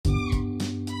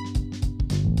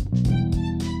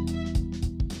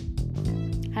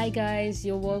Hi guys,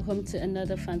 you're welcome to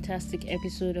another fantastic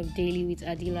episode of Daily with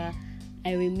Adila.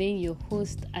 I remain your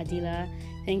host Adila.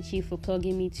 Thank you for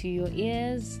plugging me to your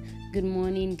ears. Good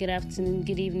morning, good afternoon,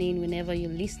 good evening, whenever you're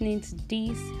listening to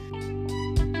this.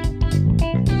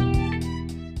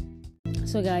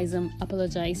 So guys, I'm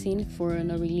apologizing for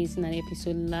not releasing an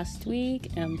episode last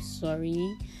week. I'm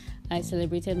sorry. I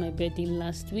celebrated my birthday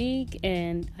last week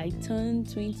and I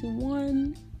turned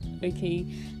 21. Okay,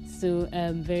 so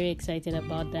I'm very excited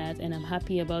about that, and I'm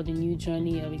happy about the new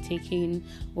journey I'll be taking,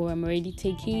 or I'm already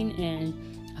taking, and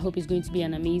I hope it's going to be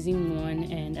an amazing one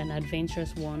and an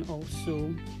adventurous one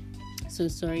also. So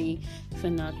sorry for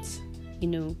not,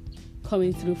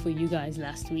 coming through for you guys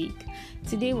last week.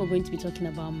 Today we're going to be talking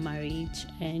about marriage,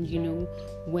 and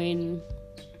when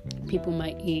people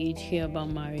my age hear about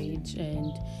marriage,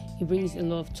 and it brings a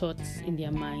lot of thoughts in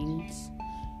their minds,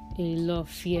 a lot of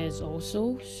fears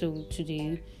also. So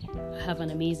today I have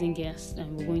an amazing guest,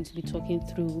 and we're going to be talking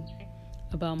through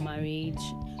about marriage.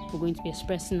 We're going to be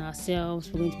expressing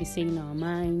ourselves, we're going to be saying our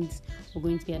minds, we're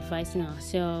going to be advising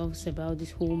ourselves about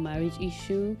this whole marriage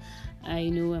issue. I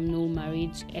know I'm no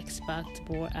marriage expert,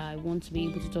 but I want to be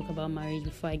able to talk about marriage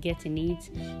before I get in it,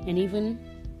 and even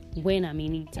when I'm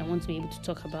in it, I want to be able to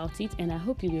talk about it. And I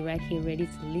hope you'll be right here ready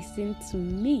to listen to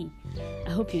me. I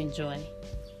hope you enjoy.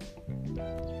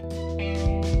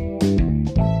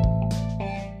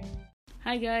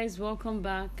 Hi guys, welcome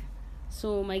back.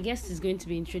 So my guest is going to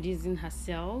be introducing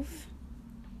herself.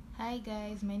 Hi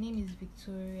guys, my name is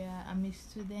Victoria. I'm a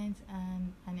student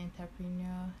and an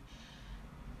entrepreneur.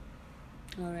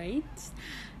 Alright.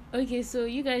 Okay, so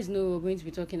you guys know we're going to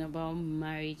be talking about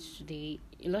marriage today.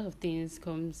 A lot of things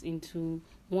comes into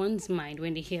one's mind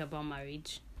when they hear about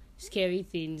marriage. Scary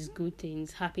things, good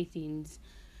things, happy things.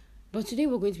 But today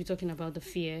we're going to be talking about the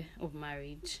fear of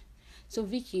marriage. So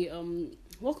Vicky,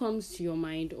 what comes to your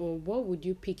mind, or what would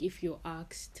you pick if you're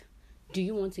asked, do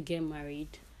you want to get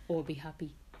married or be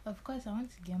happy? Of course, I want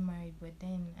to get married, but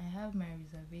then I have my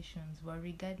reservations. But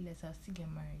regardless, I'll still get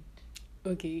married.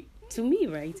 Okay, to me,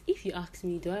 right, if you ask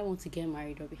me, do I want to get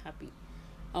married or be happy?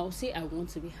 I'll say I want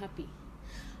to be happy.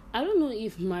 I don't know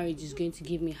if marriage is going to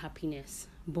give me happiness,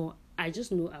 but I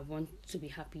just know I want to be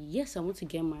happy. Yes, I want to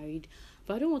get married,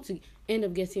 but I don't want to end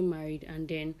up getting married and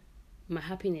then my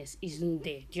happiness isn't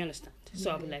there. Do you understand? Yeah.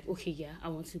 So I'll be like, okay, yeah, I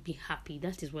want to be happy.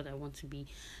 That is what I want to be.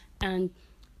 And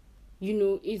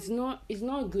it's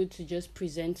not good to just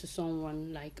present to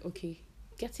someone like, okay,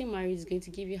 getting married is going to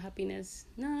give you happiness.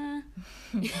 Nah.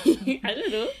 I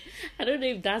don't know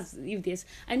if there's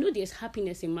I know there's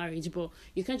happiness in marriage, but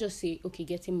you can't just say, okay,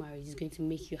 getting married is going to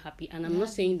make you happy. And I'm not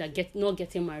saying that not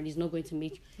getting married is not going to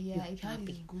make you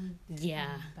happy. Is good. Yeah.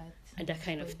 But that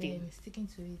kind of thing. Sticking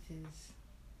to it is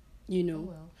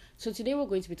So today we're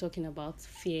going to be talking about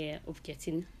fear of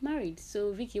getting married.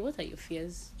 So Vicky, what are your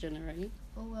fears generally?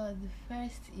 The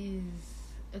first is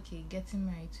getting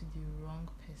married to the wrong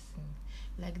person.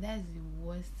 Like, that's the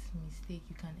worst mistake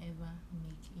you can ever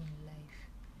make in life.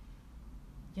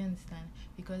 You understand?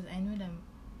 Because I know that,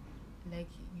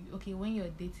 when you're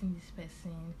dating this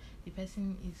person, the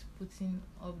person is putting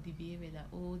up the behavior that,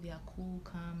 they are cool,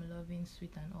 calm, loving,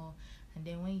 sweet and all. And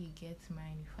then when you get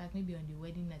married, in fact, maybe on the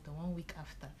wedding night or 1 week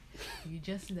after, you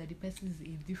just see that the person is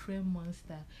a different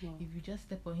monster. Wow. If you just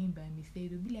step on him by mistake,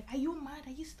 they'll be like, are you mad?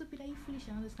 Are you stupid? Are you foolish?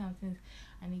 And all those kind of things.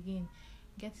 And again,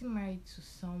 getting married to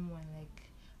someone,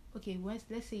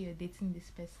 let's say you're dating this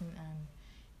person and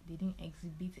they didn't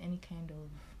exhibit any kind of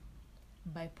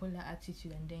bipolar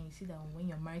attitude, and then you see that when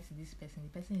you're married to this person,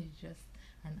 the person is just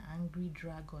an angry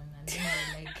dragon, and then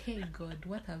you're like, hey God,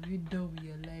 what have you done with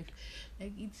your life?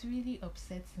 Like, it's really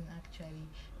upsetting actually.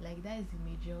 Like, that is the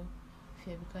major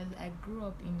fear, because I grew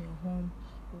up in a home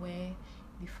where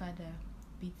the father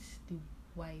beats the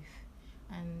wife,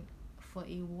 and for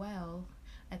a while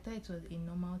I thought it was a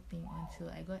normal thing until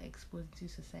I got exposed to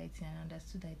society and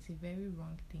understood that it's a very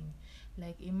wrong thing.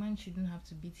 Like, a man shouldn't have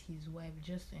to beat his wife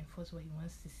just to enforce what he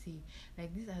wants to say.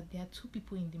 Like, there are two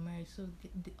people in the marriage, so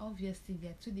obviously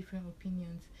there are two different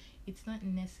opinions. It's not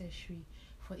necessary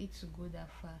for it to go that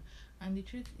far. And the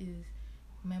truth is,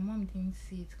 my mom didn't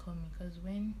see it coming, because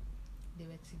when they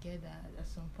were together, at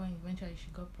some point eventually she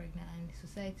got pregnant, and the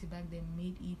society back then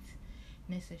made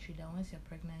it necessary that once you're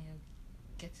pregnant, you're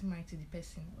getting married to the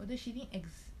person. Although she didn't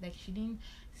she didn't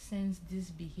sense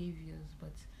these behaviors,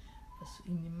 but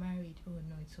in the marriage,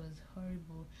 it was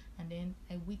horrible. And then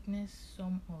I witnessed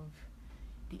some of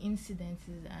the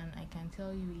incidences, and I can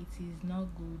tell you it is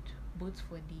not good, both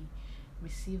for the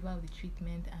receiver of the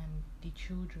treatment and the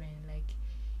children. Like,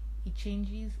 it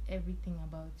changes everything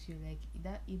about you. Like,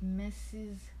 that, it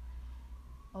messes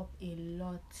up a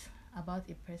lot about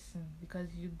a person,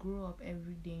 because you grow up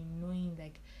every day knowing,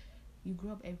 like, you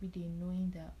grow up every day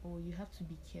knowing that, oh, you have to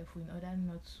be careful in order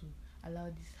not to allow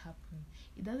this happen.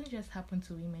 It doesn't just happen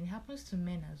to women, it happens to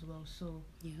men as well. So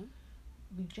Yeah.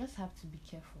 we just have to be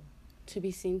careful. To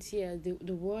be sincere,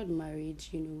 the word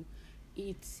marriage,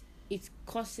 it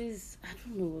causes, I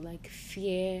don't know, like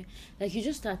fear. Like you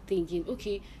just start thinking,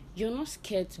 okay, you're not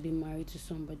scared to be married to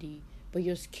somebody, but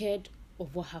you're scared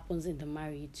of what happens in the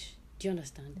marriage. Do you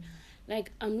understand?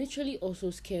 Like I'm literally also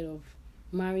scared of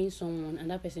marrying someone and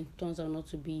that person turns out not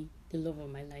to be the love of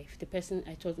my life. The person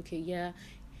I thought, okay, yeah,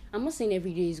 I'm not saying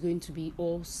every day is going to be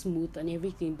all smooth and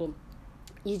everything, but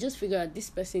you just figure out this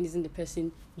person isn't the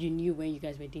person you knew when you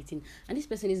guys were dating, and this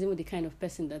person isn't the kind of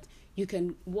person that you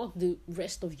can walk the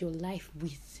rest of your life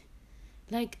with.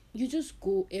 Like you just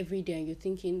go every day and you're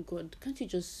thinking, God, can't you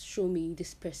just show me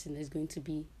this person that's going to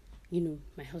be,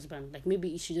 my husband? Like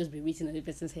maybe it should just be written on the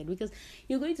person's head, because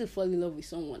you're going to fall in love with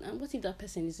someone, and what if that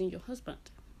person isn't your husband?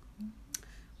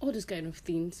 All those kind of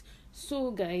things.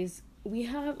 So guys,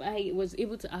 I was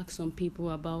able to ask some people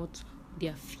about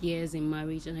their fears in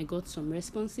marriage, and I got some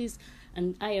responses,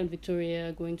 and Victoria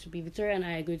and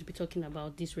I are going to be talking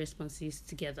about these responses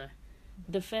together.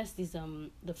 The first is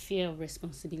the fear of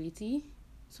responsibility.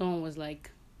 Someone was like,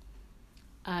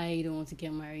 I don't want to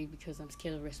get married because I'm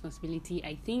scared of responsibility.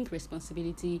 I think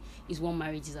responsibility is what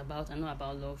marriage is about and not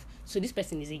about love. So this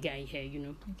person is a guy here,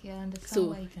 Okay, I understand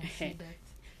why you can say that.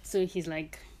 So he's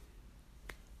like,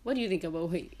 what do you think about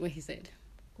what he said?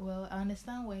 Well, I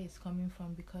understand where it's coming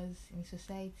from, because in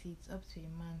society it's up to a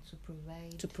man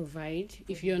to provide.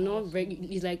 If you're not ready,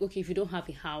 it's like, okay, if you don't have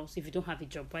a house, if you don't have a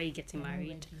job, why are you getting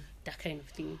married? Ready. That kind of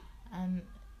thing. And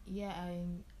yeah,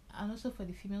 and also for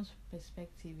the female's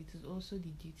perspective, it is also the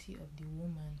duty of the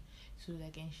woman to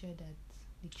like ensure that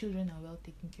the children are well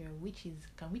taken care of, which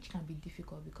can be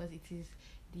difficult, because it is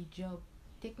the job.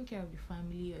 Taking care of the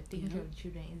family or taking care of the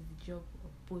children is the job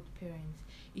of both parents.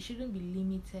 It shouldn't be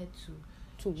limited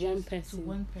to one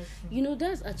person.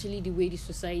 That's actually the way the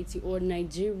society or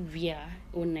Nigeria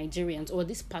or Nigerians or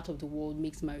this part of the world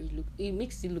makes marriage look. It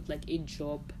makes it look like a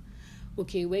job.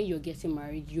 Okay, when you're getting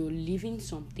married, you're leaving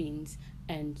some things,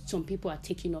 and some people are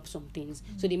taking up some things.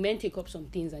 So the men take up some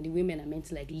things and the women are meant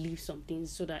to like leave some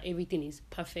things so that everything is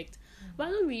perfect. But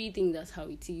I don't really think that's how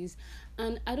it is.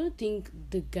 And I don't think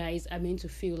the guys are meant to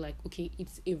feel like, okay,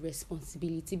 it's a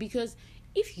responsibility, because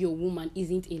if your woman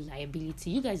isn't a liability,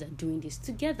 you guys are doing this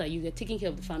together. You are taking care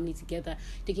of the family together,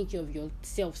 taking care of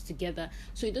yourselves together.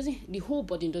 So the whole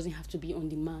burden doesn't have to be on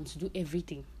the man to do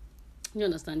everything. You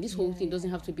understand? This whole thing doesn't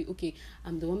have to be, okay,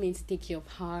 I'm the one meant to take care of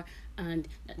her, and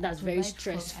that's very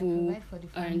stressful.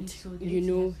 And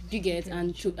you get,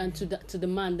 and to the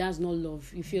man, that's not love.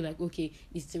 You feel like, okay,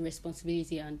 it's a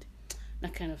responsibility and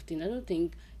that kind of thing. I don't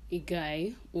think a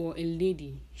guy or a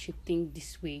lady should think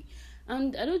this way.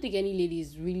 And I don't think any lady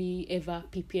is really ever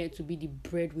prepared to be the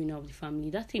breadwinner of the family.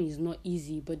 That thing is not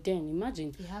easy. But then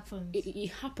imagine it happens. It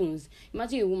happens.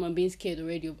 Imagine a woman being scared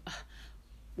already of,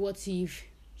 what if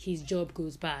his job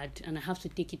goes bad and I have to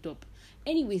take it up?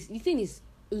 Anyways, the thing is,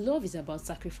 love is about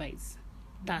sacrifice.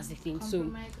 That's the thing.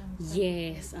 So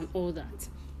yes, and all that.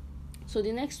 So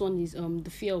the next one is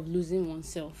the fear of losing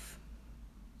oneself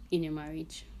in a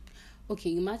marriage.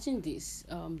 Okay, imagine this.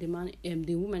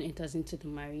 The woman enters into the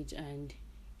marriage and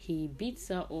he beats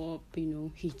her up,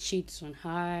 he cheats on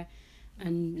her,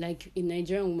 and like a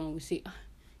Nigerian woman would say,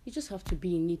 you just have to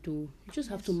be in it, you just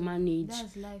have to manage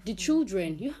the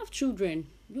children. You have children,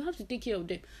 you have to take care of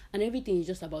them, and everything is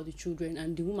just about the children,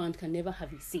 and the woman can never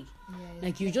have a say.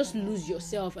 Like you just lose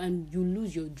yourself, and you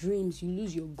lose your dreams, you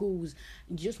lose your goals.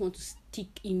 You just want to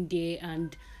stick in there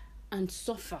and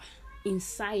suffer in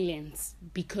silence,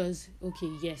 because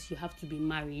okay, yes, you have to be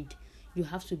married, you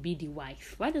have to be the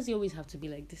wife. Why does it always have to be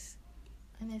like this?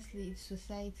 Honestly, it's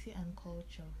society and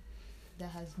culture that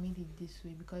has made it this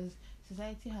way, because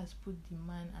society has put the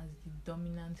man as the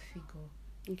dominant figure.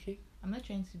 Okay, I'm not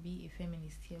trying to be a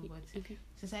feminist here, but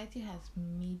society has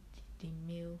made the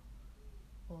male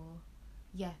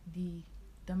the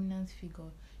dominant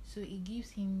figure, so it gives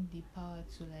him the power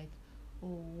to like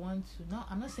want to, no,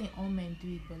 I'm not saying all men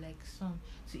do it, but like some,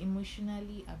 to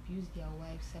emotionally abuse their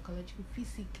wives, psychologically,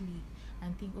 physically,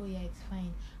 and think, oh yeah, it's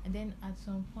fine. And then at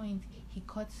some point he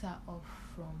cuts her off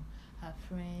from her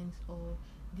friends or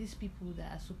these people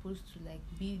that are supposed to like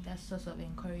be that source of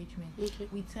encouragement.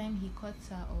 With time he cuts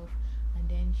her off, and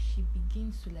then she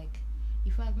begins to like,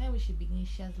 in fact, now when she begins,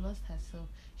 she has lost herself.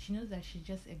 She knows that she's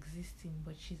just existing,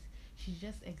 but she's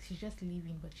just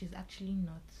living, but she's actually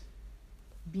not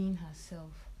being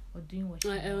herself or doing what she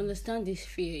I understand this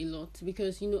fear a lot,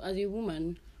 because as a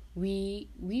woman, we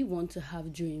want to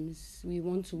have dreams. We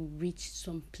want to reach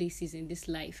some places in this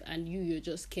life, and you're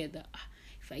just scared that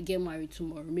if I get married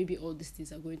tomorrow, maybe all these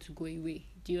things are going to go away.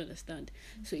 Do you understand?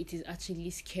 So it is actually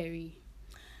scary.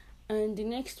 And the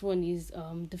next one is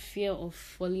the fear of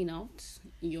falling out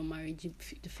in your marriage,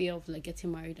 the fear of like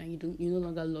getting married and you no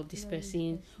longer love this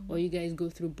person, or you guys go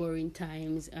through boring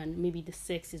times and maybe the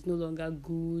sex is no longer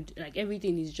good, like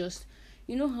everything is just,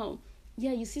 you know how,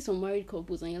 yeah, you see some married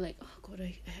couples and you're like, oh God,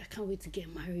 I can't wait to get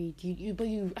married. But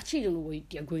you actually don't know what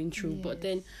they're going through. Yes. But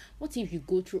then what if you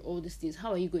go through all these things?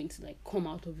 How are you going to like come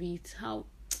out of it? How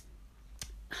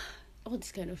all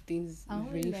these kind of things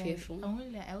really fearful.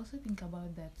 I also think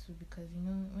about that too, because you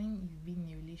know when you've been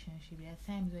in a relationship, there are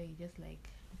times where you just like,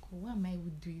 okay, what am I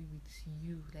doing with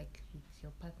you, like with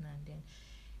your partner, and then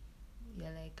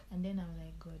you're like, and then I'm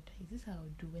like, God, is this how I'll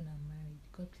do when I'm married?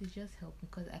 God, please just help me,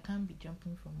 because I can't be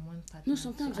jumping from one partner. No,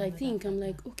 sometimes to I another think partner. I'm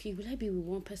like, okay, will I be with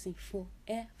one person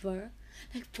forever?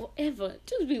 Like forever,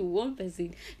 just be with one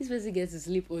person. This person gets to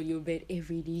sleep on your bed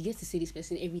every day. You get to see this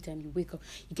person every time you wake up.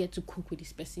 You get to cook with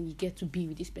this person. You get to be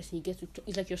with this person. You get to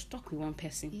it's like you're stuck with one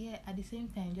person. Yeah, at the same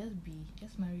time,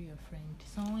 just marry your friend,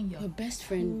 someone Your best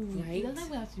friend, cool with. right? It doesn't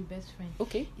even have to be best friend.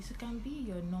 Okay. It can be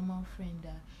your normal friend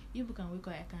that you can wake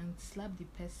up, I can slap the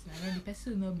person, and then the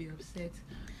person will not be upset.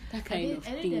 That kind of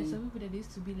I think thing. there's some people that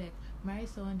used to be like, marry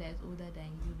someone that is older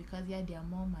than you, because yeah, they are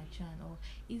more mature, or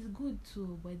it's good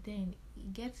too, but then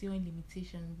it gets your own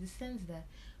limitations. The sense that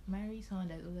marry someone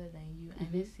that's older than you,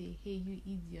 and they say, hey, you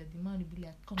idiot, the man will be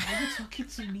like, come, are you talking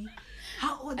to me?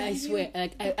 How old are you? I swear,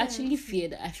 like I actually fear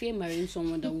that. I fear marrying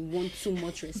someone that wants too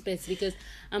much respect, because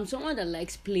I'm someone that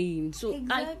likes playing. So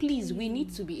please, we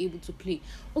need to be able to play.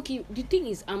 Okay, the thing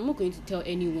is, I'm not going to tell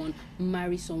anyone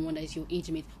marry someone that is your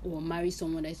age mate, or marry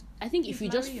someone that is. I think if you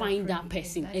just find that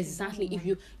person, exactly, if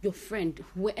your friend,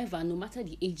 whoever, no matter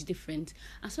the age difference,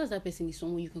 as far as that person is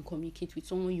someone you can communicate with,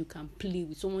 someone you can play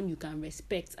with, someone you can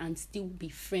respect and still be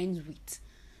friends with,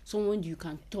 someone you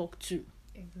can talk to.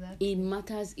 Exactly. It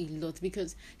matters a lot,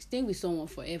 because staying with someone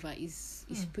forever is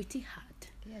pretty hard.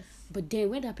 Yes. But then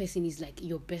when that person is like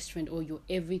your best friend or your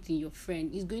everything, your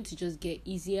friend, it's going to just get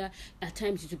easier. At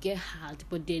times it will get hard,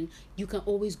 but then you can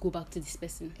always go back to this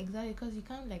person. Exactly, because you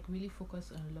can't like really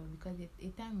focus on love, because a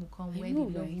time will come where know,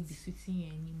 the love right? will be suiting you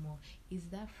anymore. It's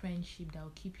that friendship that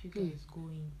will keep you guys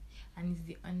going, and it's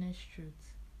the honest truth.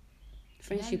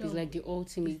 Friendship is like the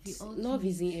ultimate. Love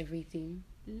isn't everything.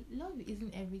 Love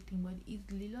isn't everything, but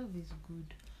love is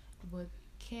good. But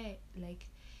care, like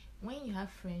when you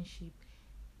have friendship,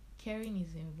 caring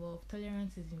is involved,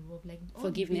 tolerance is involved, like all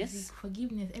forgiveness,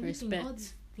 everything, respect. all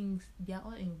these things, they are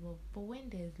all involved. But when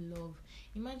there's love,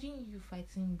 imagine you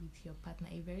fighting with your partner,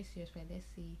 a very serious fight. Let's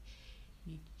say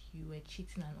you were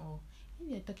cheating and all. If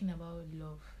you're talking about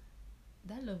love,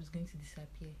 that love is going to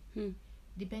disappear.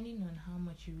 Depending on how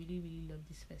much you really, really love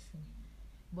this person.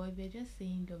 But if you're just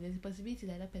saying love, there's a possibility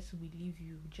that that person will leave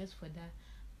you just for that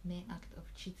mere act of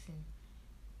cheating.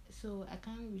 So I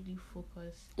can't really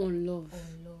focus on love.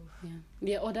 Yeah,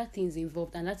 there are other things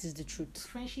involved, and that is the truth.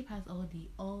 Friendship has all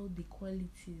the qualities.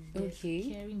 There's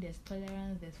caring, there's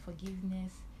tolerance, there's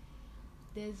forgiveness.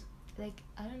 There's like,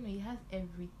 I don't know, it has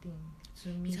everything to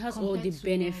me. It has all the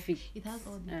benefits. It has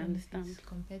all the benefits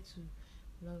compared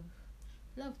to love.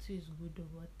 Love too is good,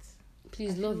 but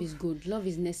please, love is good. Love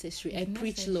is necessary. I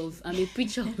preach love. I'm a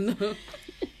preacher of love.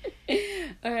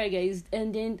 All right, guys,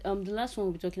 and then the last one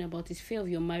we'll be talking about is fear of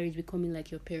your marriage becoming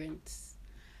like your parents.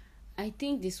 I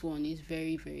think this one is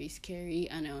very, very scary,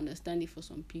 and I understand it for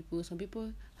some people. Some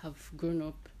people have grown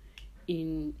up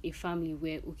in a family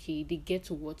where they get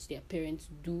to watch their parents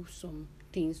do some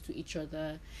things to each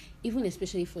other, even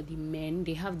especially for the men.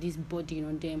 They have this burden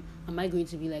on them. Am I going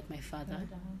to be like my father?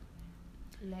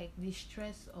 Like the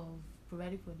stress of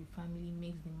providing for the family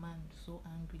makes the man so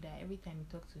angry that every time you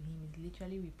talk to him, he's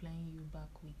literally replying you back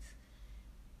with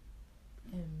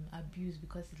abuse,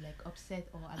 because he's like upset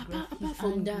or aggressive. Apart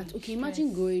from that,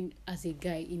 imagine going as a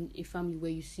guy in a family where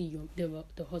you see the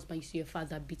husband, you see your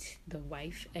father beat the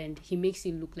wife, and he makes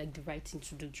it look like the right thing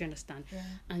to do. Do you understand? Yeah.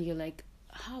 And you're like,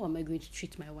 how am I going to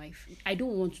treat my wife? I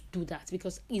don't want to do that,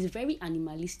 because it's very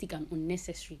animalistic and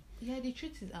unnecessary. Yeah, the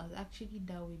truth is I was actually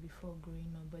that way before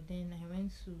growing up, but then I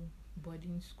went to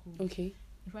boarding school. Okay.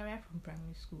 If I arrived from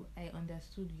primary school, I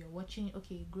understood you're watching,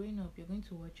 growing up, you're going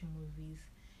to watch movies,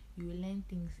 you will learn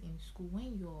things in school.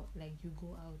 When you're like, you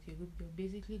go out, you're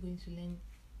basically going to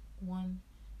learn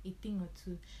a thing or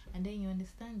two, and then you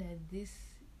understand that this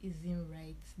isn't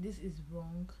right, this is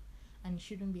wrong, and it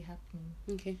shouldn't be happening.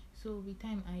 Okay. So with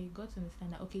time, I got to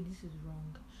understand that this is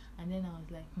wrong, and then I was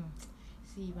like,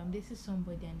 see, if I'm dating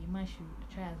somebody and the man should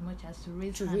try as much as to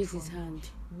raise his hand.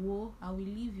 Whoa, I will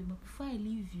leave you. But before I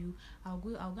leave you, I'll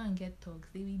go and get thugs.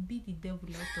 They will beat the devil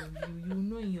out of you. You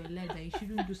know in your life that you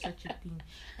shouldn't do such a thing.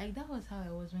 Like, that was how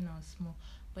I was when I was small.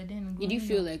 But then, did you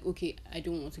feel like, okay, I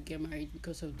don't want to get married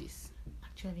because of this?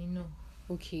 Actually, no.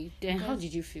 Okay, then how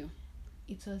did you feel?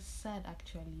 It was sad,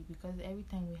 actually, because every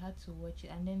time we had to watch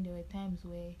it, and then there were times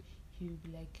where he would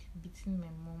be like beating my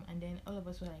mom, and then all of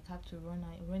us were like have to run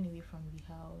away from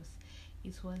the house.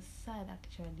 It was sad,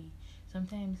 actually.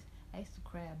 Sometimes I used to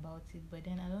cry about it, but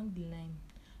then along the line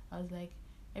I was like,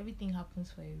 everything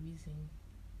happens for a reason.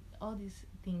 All these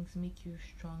things make you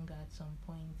stronger at some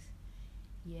point.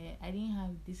 Yeah, I didn't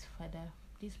have this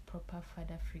proper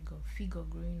father figure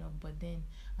growing up, but then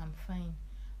I'm fine.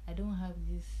 I don't have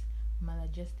this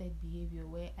maladjusted behavior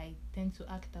where I tend to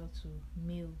act out to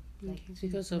male, like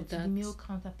because of that male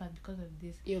counterpart. Because of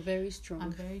this, you're very strong.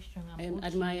 I'm very strong. I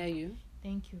admire you.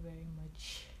 Thank you very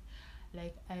much.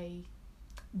 Like, I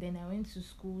went to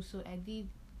school, so I did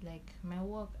like my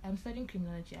work. I'm studying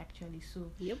criminology, actually,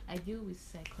 so yep. I deal with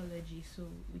psychology. So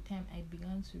with time I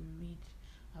began to read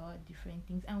about different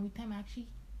things, and with time I actually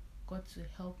got to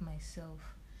help myself,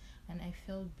 and I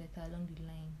felt better along the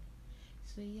line.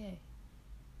 So yeah,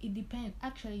 it depends.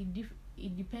 Actually,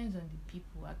 it depends on the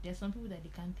people. There's some people that they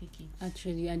can't take it.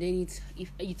 Actually, and then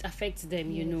it affects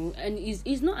them, yes. You know. And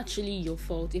it's not actually your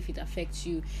fault if it affects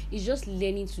you. It's just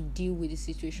learning to deal with the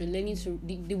situation. Learning to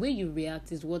the way you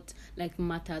react is what like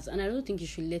matters. And I don't think you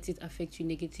should let it affect you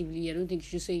negatively. I don't think you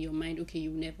should say in your mind, okay,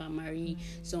 you'll never marry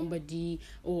somebody,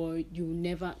 or you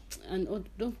never, or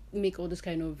don't make all this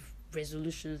kind of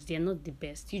resolutions. They are not the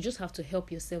best. You just have to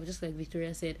help yourself, just like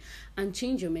Victoria said, and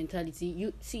change your mentality.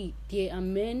 You see, there are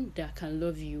men that can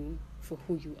love you for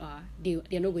who you are.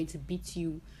 They're not going to beat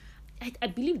you. I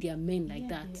believe there are men like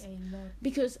that,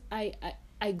 because I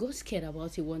got scared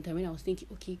about it one time when I was thinking,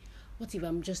 okay, what if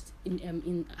I'm just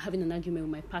in having an argument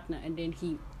with my partner, and then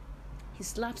he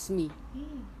slaps me.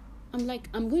 I'm like,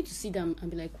 I'm going to sit down and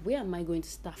be like, where am I going to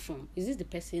start from? Is this the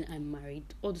person I'm married?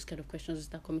 All those kind of questions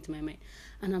start coming to my mind.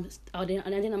 And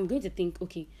then I'm going to think,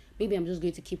 okay, maybe I'm just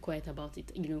going to keep quiet about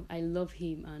it. You know, I love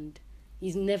him and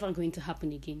it's never going to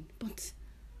happen again. But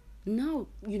now,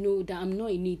 you know, that I'm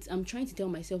not in it, I'm trying to tell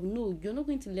myself, no, you're not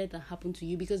going to let that happen to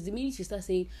you, because the minute you start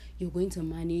saying you're going to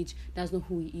manage, that's not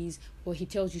who he is, or he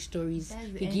tells you stories,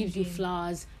 he gives you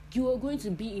flowers, you are going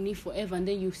to be in it forever, and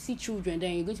then you see children,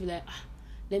 then you're going to be like,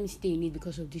 let me stay in it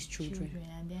because of these children.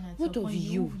 And then what of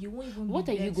you? What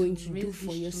are you going to do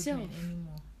for yourself? I'm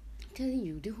telling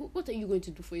you, what are you going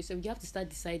to do for yourself? You have to start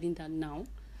deciding that now.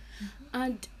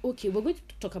 And okay, we're going to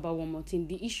talk about one more thing.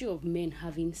 The issue of men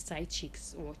having side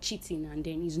chicks or cheating, and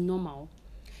then is normal.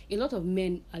 A lot of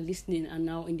men are listening, and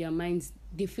now in their minds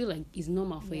they feel like it's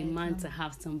normal for a man to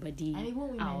have somebody and even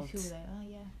women out. Feel like, oh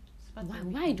yeah.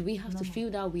 Why do we have to feel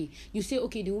that way? You say,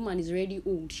 okay, the woman is already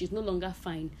old, she's no longer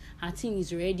fine, her thing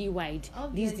is already wide.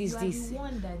 This.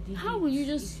 How will you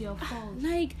just it's your fault.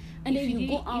 Like, and then you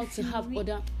go out to have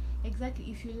other.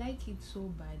 Exactly. If you like it so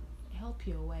bad, help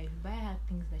your wife, buy her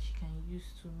things that she can use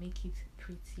to make it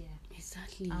prettier.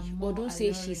 Exactly. Or don't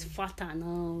say she's fatter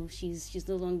now, she's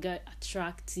no longer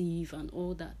attractive and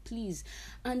all that, please.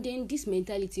 And then this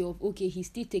mentality of, okay, he's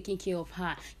still taking care of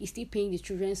her, he's still paying the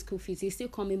children's school fees, he's still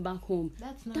coming back home.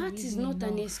 That is not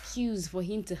an excuse for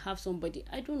him to have somebody.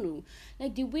 I don't know.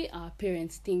 Like, the way our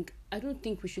parents think, I don't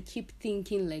think we should keep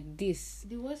thinking like this.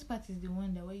 The worst part is the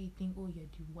one that where you think, oh, you're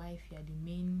the wife, you're the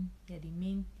main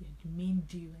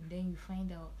deal, and then you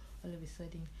find out all of a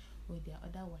sudden, oh, there are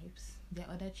other wives, there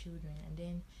are other children, and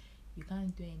then you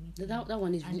can't do anything. That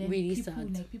one is really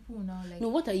sad. Like, people now like, no,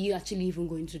 what are you actually even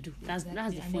going to do? That's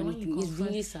the funny thing. It's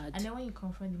really sad. And then when you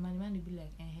confront the man will be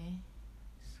like,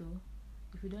 so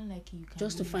if you don't like it, you can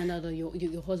just leave. To find out that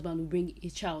your husband will bring a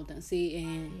child and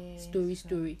say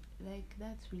story. Like,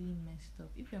 that's really messed up.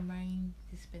 If you're marrying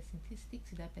this person, please stick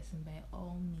to that person by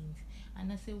all means.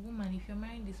 And as a woman, if you're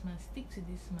marrying this man, stick to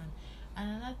this man. And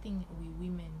another thing with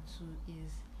women too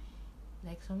is,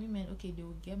 like, some women, okay, they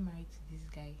will get married to this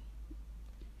guy,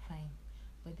 fine,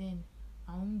 but then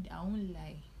I won't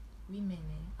lie, women,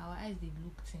 our eyes, they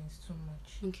look things too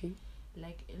much. Okay.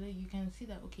 Like you can see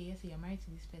that, okay, yes, you're married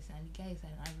to this person and the guy is an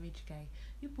average guy.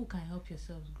 You can help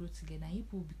yourselves grow together and you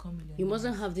will become millionaires. You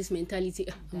mustn't have this mentality,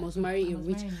 I must marry a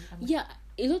rich. Yeah,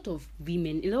 a lot of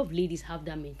ladies have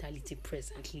that mentality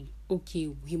presently. Okay,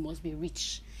 he must be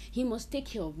rich, he must take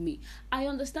care of me. I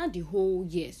understand the whole,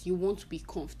 yes, you want to be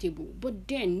comfortable, but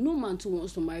then no man too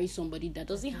wants to marry somebody that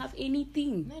doesn't have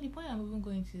anything. No, the point I'm even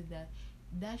going to is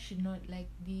that should not, like,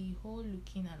 the whole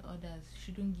looking at others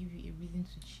shouldn't give you a reason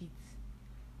to cheat.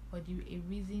 or a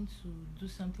reason to do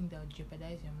something that would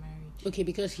jeopardize your marriage. Okay,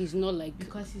 because he's not like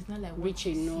rich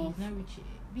enough. He's not rich.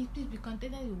 Please be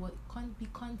contented with be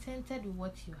contented with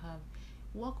what you have.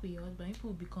 Work with your husband,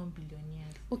 people will become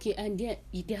billionaires. Okay, and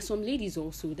there are some ladies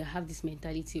also that have this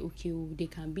mentality. Okay, they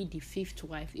can be the 5th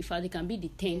wife. In fact, they can be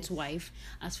the 10th wife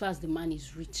as far as the man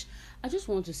is rich. I just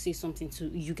want to say something to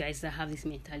you guys that have this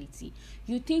mentality.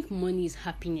 You think money is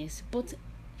happiness, but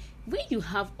when you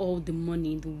have all the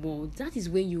money in the world, that is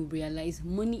when you realize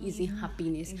money isn't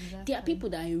happiness. Exactly. There are people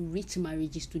that are in rich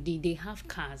marriages today. They have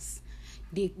cars.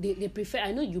 They prefer.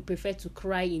 I know you prefer to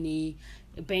cry in a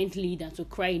Bentley than to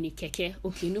cry in a keke.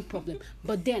 Okay, no problem.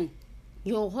 But then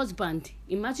your husband,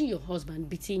 imagine your husband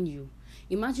beating you.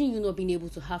 Imagine you not being able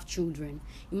to have children.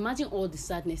 Imagine all the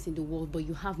sadness in the world, but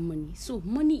you have money. So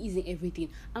money isn't everything.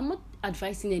 I'm not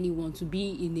advising anyone to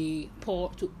be in a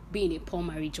poor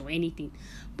marriage or anything.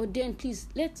 But then please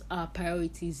let our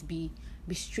priorities be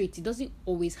straight. It doesn't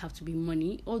always have to be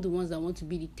money. All the ones that want to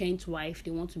be the 10th wife,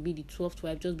 they want to be the 12th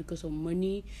wife just because of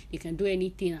money. They can do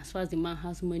anything as far as the man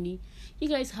has money. You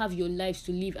guys have your lives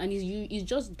to live, and it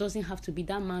just doesn't have to be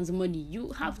that man's money.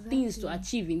 You have things to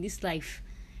achieve in this life.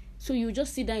 So you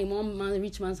just sit down in one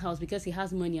rich man's house because he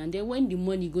has money, and then when the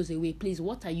money goes away, please,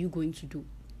 what are you going to do?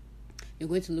 You're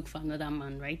going to look for another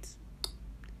man, right?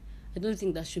 I don't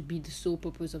think that should be the sole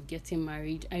purpose of getting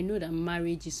married. I know that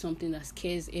marriage is something that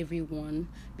scares everyone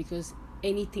because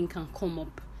anything can come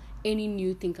up. Any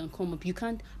new thing can come up. You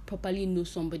can't properly know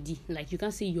somebody. Like, you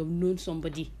can't say you've known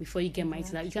somebody before you get married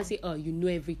to that. You can't say, oh, you know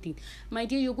everything. My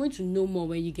dear, you're going to know more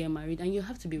when you get married, and you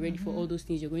have to be ready for all those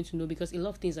things you're going to know, because a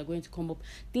lot of things are going to come up.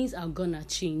 Things are going to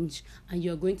change, and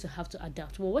you're going to have to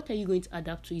adapt. Well, what are you going to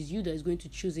adapt to is you that is going to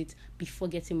choose it before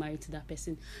getting married to that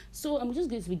person. So I'm just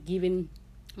going to be giving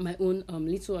my own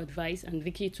little advice, and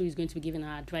Vicky too is going to be giving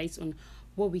her advice on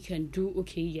what we can do,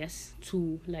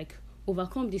 to like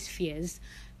overcome these fears.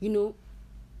 You know,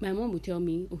 my mom would tell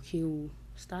me,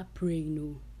 start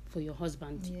praying, for your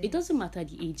husband. Yes. It doesn't matter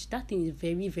the age. That thing is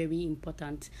very, very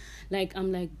important. Like,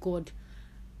 I'm like, God,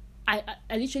 I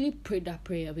literally prayed that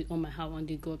prayer on my heart one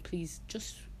day. God, please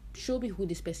just show me who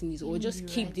this person is, or just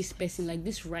keep this person, like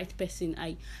this right person.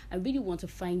 I really want to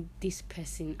find this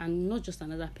person and not just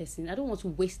another person. I don't want to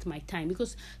waste my time,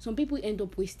 because some people end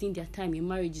up wasting their time in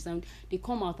marriages, and they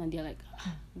come out and they're like,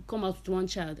 come out with one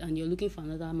child and you're looking for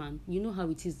another man. You know how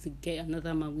it is to get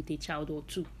another man with a child or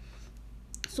two.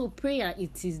 So prayer,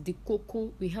 it is the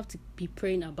cocoa. We have to be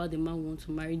praying about the man we want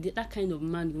to marry, that kind of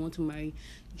man you want to marry.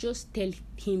 Just tell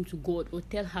him to God, or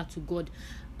tell her to God.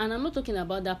 And I'm not talking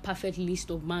about that perfect list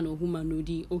of man or woman.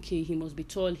 He must be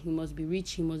tall, he must be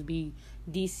rich, he must be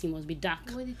this, he must be dark.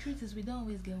 Well, the truth is, we don't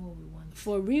always get what we want.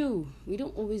 For real, we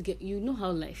don't always get. You know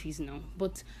how life is now.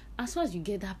 But as far as you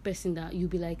get that person that you'll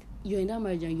be like, you're in that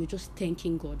marriage and you're just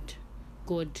thanking God,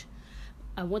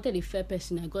 I wanted a fair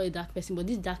person, I got a dark person, but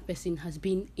this dark person has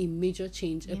been a major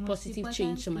change, a positive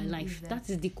change to my life. That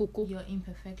is the cocoa. Your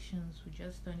imperfections will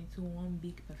just turn into one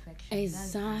big perfection.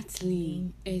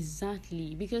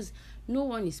 Exactly. Because no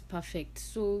one is perfect.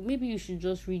 So maybe you should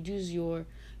just reduce your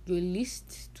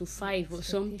list to 5 or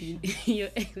something, your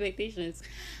expectations.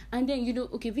 And then,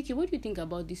 Vicky, what do you think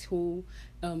about this whole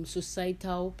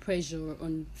societal pressure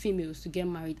on females to get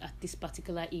married at this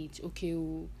particular age?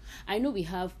 I know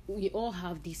we all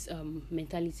have this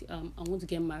mentality. I want to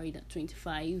get married at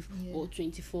 25 or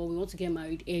 24. We want to get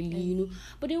married early,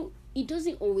 but then it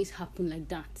doesn't always happen like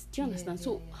that. Do you understand?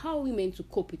 How are we meant to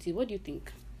cope with it? What do you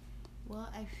think? Well,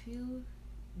 I feel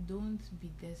don't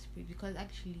be desperate, because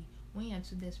actually, when you're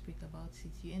too desperate about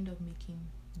it, you end up making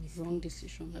mistakes. Wrong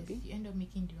decision. Yes, you end up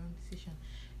making the wrong decision.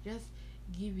 Just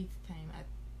give it time.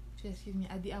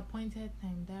 At the appointed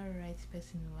time, that right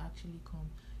person will actually come.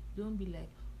 Don't be like,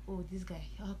 this guy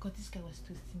was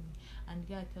toasting me, and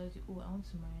the guy tells you, I want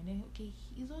to marry, and then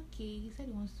he's okay, he said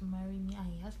he wants to marry me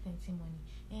and he has plenty money,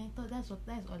 and I thought that's all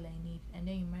I need, and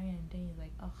then you marry, and then you're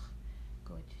like,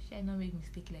 God, should I not make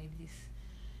mistake like this?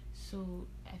 So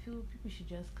I feel people should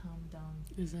just calm down.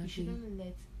 Exactly. You shouldn't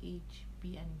let age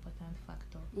be an important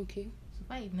factor. Okay. So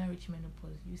far you've not reached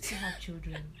menopause, you still have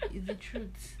children. It's the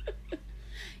truth.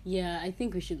 Yeah, I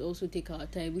think we should also take our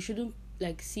time. We shouldn't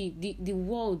see the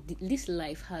world. This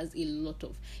life has a lot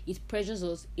of, it pressures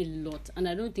us a lot, and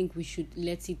I don't think we should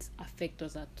let it affect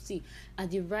us. At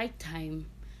the right time,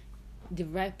 the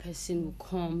right person will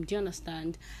come. Do you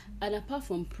understand? And apart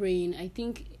from praying, I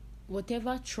think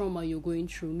whatever trauma you're going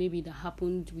through, maybe that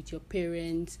happened with your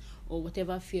parents, or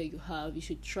whatever fear you have, you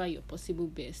should try your possible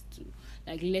best to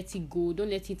let it go. Don't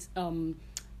let it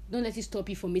don't let it stop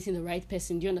you from meeting the right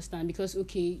person. Do you understand? Because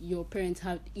okay, your parents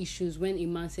have issues. When a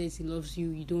man says he loves you,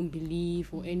 you don't believe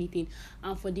or anything.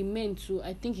 And for the men too,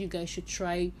 I think you guys should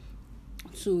try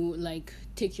to like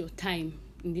take your time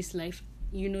in this life.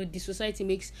 The society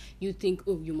makes you think,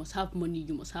 oh, you must have money,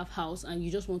 you must have house, and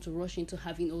you just want to rush into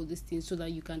having all these things so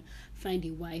that you can find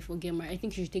a wife or get married. I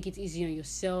think you should take it easy on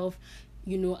yourself,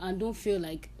 and don't feel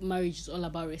like marriage is all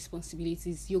about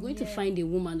responsibilities. You're going to find a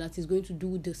woman that is going to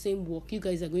do the same work. You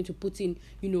guys are going to put in,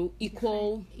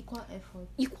 equal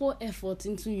effort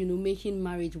into, making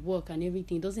marriage work and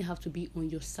everything. It doesn't have to be on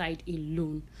your side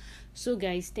alone. So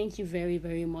guys, thank you very,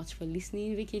 very much for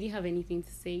listening. Vicky, do you have anything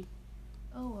to say?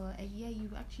 Oh, well, yeah,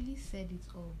 you've actually said it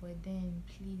all, but then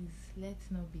please,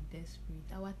 let's not be desperate.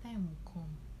 Our time will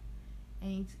come.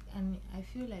 And I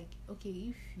feel like, okay,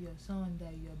 if you're someone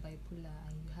that you're bipolar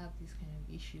and you have these kind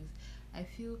of issues, I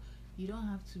feel you don't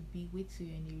have to wait till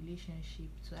you're in a relationship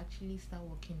to actually start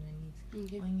working on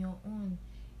it. Okay. On your own,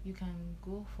 you can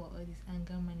go for all these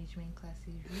anger management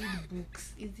classes, read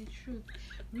books. It's the truth.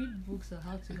 Read books on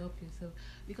how to help yourself.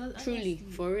 Because Truly,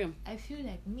 honestly, for real. I feel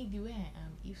like me, the way I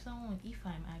am, if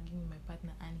I'm arguing with my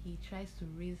partner and he tries to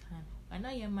raise hand, I'm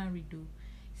not yet married though.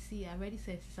 See, I already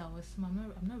said since I was small,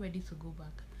 I'm not ready to go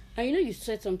back. And you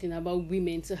said something about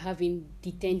women to having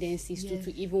the tendencies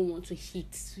to even want to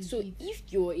hit. If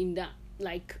you're in that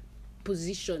like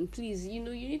position, please, you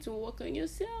need to work on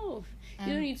yourself.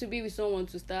 You don't need to be with someone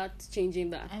to start changing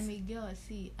that. I'm a girl,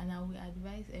 see, and I will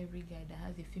advise every guy that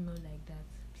has a female like that,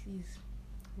 please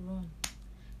run.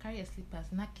 Carry your slippers,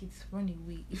 knock it, run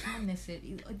away. It's not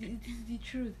necessary. It is the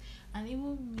truth. And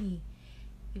even me,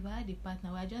 if I had a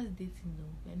partner, we're just dating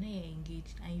though, we're not yet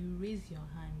engaged, and you raise your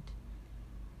hand,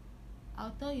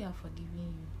 I'll tell you I've forgiven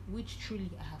you, which truly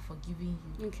I have forgiven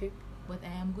you. Okay. But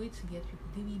I am going to get people.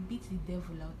 They will beat the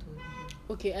devil out of you.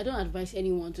 Okay, I don't advise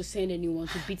anyone to send anyone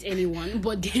to beat anyone,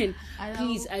 but then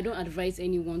please, I don't advise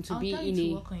anyone to be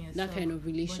in that kind of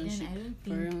relationship. But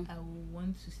then I don't think I will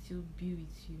want to still be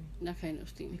with you. That kind of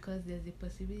thing. Because there's a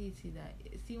possibility that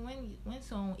when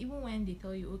someone, even when they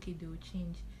tell you okay they will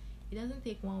change, it doesn't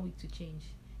take 1 week to change.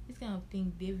 This kind of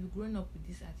thing, they've grown up with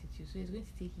this attitude, so it's going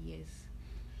to take years.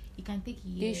 It can take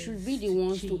years. They should be the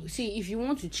ones to see if you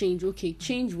want to change. Okay,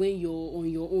 change when you're on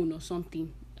your own or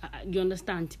something. You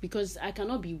understand? Because I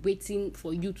cannot be waiting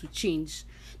for you to change.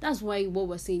 That's why what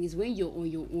we're saying is when you're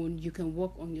on your own, you can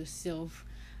work on yourself,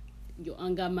 your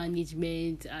anger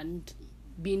management and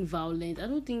being violent. I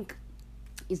don't think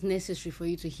it's necessary for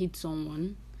you to hit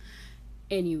someone.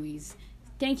 Anyways,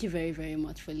 thank you very, very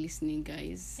much for listening,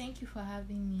 guys. Thank you for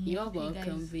having me. You're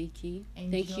welcome, Vicky.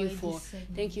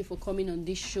 Thank you for coming on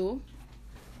this show.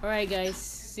 All right, guys.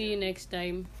 See you next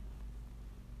time.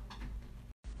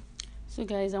 So,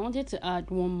 guys, I wanted to add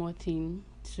one more thing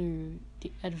to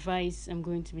the advice I'm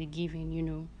going to be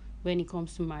giving, when it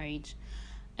comes to marriage.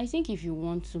 I think if you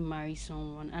want to marry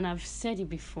someone, and I've said it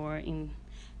before in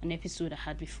an episode I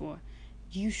had before,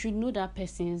 you should know that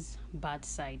person's bad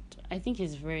side. I think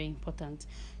it's very important.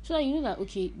 So that you know that,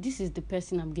 okay, this is the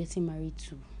person I'm getting married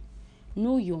to.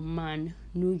 Know your man,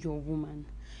 know your woman.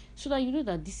 So that you know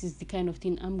that this is the kind of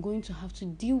thing I'm going to have to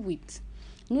deal with.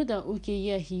 Know that, okay,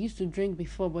 yeah, he used to drink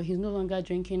before, but he's no longer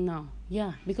drinking now.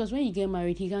 Yeah, because when you get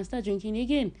married, he can start drinking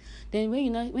again. Then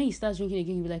when he starts drinking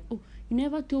again, you'll be like, oh, you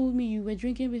never told me you were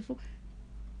drinking before.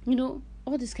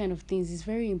 All these kind of things is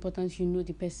very important. You know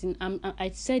the person.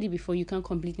 I said it before, you can't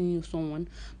completely know someone,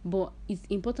 but it's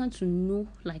important to know,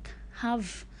 like,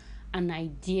 have an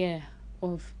idea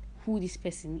of who this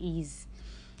person is.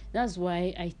 That's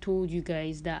why I told you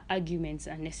guys that arguments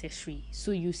are necessary.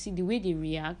 So you see the way they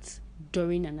react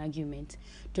during an argument,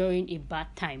 during a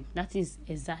bad time, that is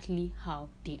exactly how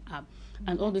they are.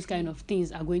 And all those kind of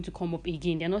things are going to come up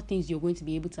again. They're not things you're going to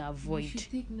be able to avoid. You should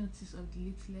take notice of the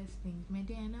littlest things. My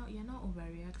dear, you're not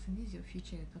overreacting. This is your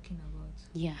future you're talking about.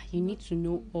 Yeah, you need to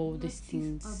know all these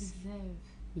things. Observe.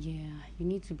 Yeah, you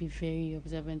need to be very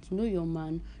observant. Know your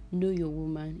man, know your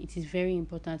woman. It is very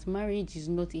important. Marriage is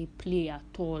not a play at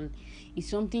all. It's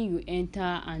something you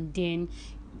enter and then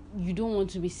you don't want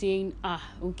to be saying,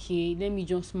 okay, let me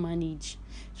just manage.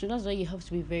 So that's why you have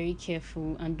to be very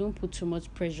careful and don't put too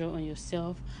much pressure on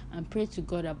yourself, and pray to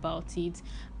God about it,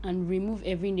 and remove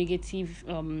every negative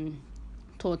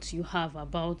thoughts you have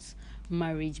about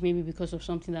marriage, maybe because of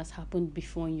something that's happened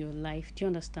before in your life. Do you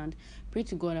understand? Pray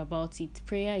to God about it.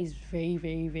 Prayer is very,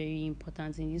 very, very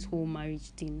important in this whole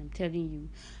marriage thing. I'm telling you,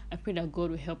 I pray that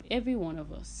God will help every one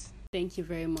of us. Thank you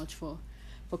very much for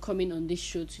coming on this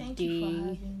show today. Thank you for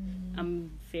having me.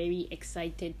 I'm very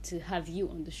excited to have you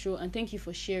on the show, and thank you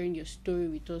for sharing your story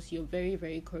with us. You're very,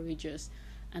 very courageous,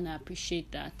 and I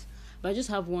appreciate that. But I just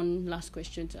have one last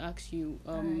question to ask you.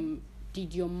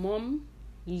 Did your mom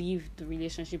leave the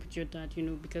relationship with your dad?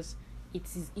 Because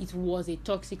it was a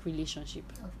toxic relationship.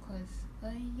 Of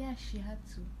course. Yeah, she had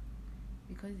to.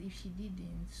 Because if she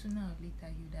didn't, sooner or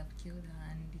later he would have killed her,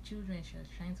 and the children she was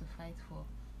trying to fight for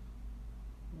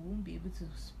won't be able to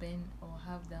spend or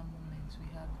have that moment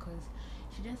with her, because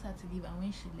she just had to leave. And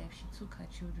when she left, she took her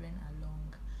children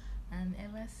along, and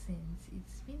ever since,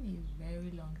 it's been a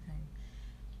very long time,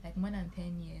 like more than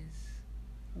 10 years,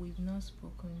 we've not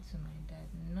spoken to my dad.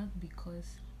 Not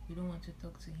because we don't want to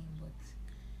talk to him, but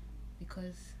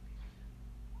because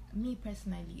me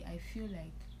personally, I feel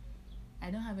like I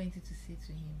don't have anything to say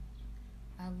to him.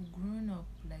 I've grown up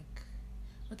like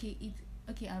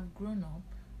I've grown up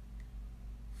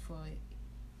for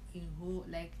a whole,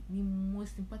 like, the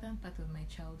most important part of my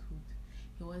childhood.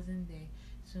 He wasn't there.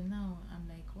 So now I'm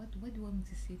like, what do you want me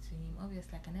to say to him?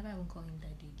 Obviously, I can never even call him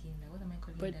daddy again. Like, what am I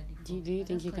calling him daddy for? Do you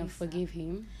think you can forgive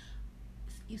him?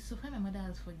 If so far my mother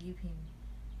has forgive him,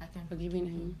 I can forgive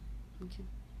him. Okay.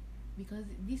 Because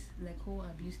this like whole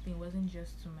abuse thing wasn't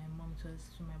just to my mom, it was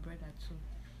to my brother too.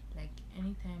 Like,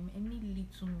 anytime, any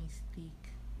little mistake,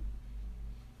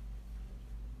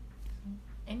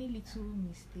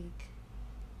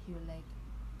 he would like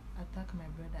attack my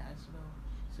brother as well.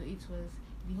 So it was,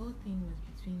 the whole thing was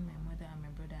between my mother and my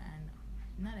brother. And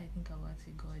now that I think about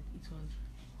it, God, it was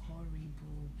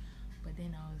horrible. But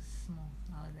then I was small,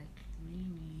 I was like really,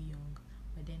 really young,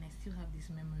 but then I still have these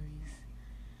memories.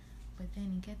 But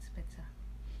then it gets better.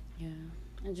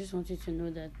 Yeah, I just want you to know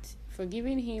that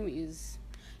forgiving him is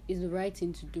the right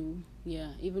thing to do. Yeah,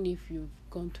 even if you've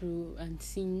gone through and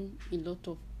seen a lot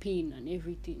of pain and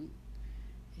everything,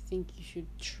 I think you should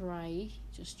try.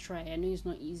 Just try. I know it's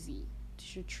not easy. You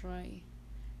should try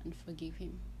and forgive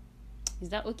him. Is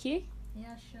that okay?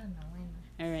 Yeah, sure. No, why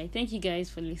not? All right. Thank you guys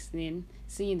for listening.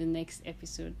 See you in the next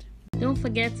episode. Don't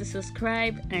forget to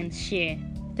subscribe and share.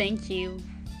 Thank you.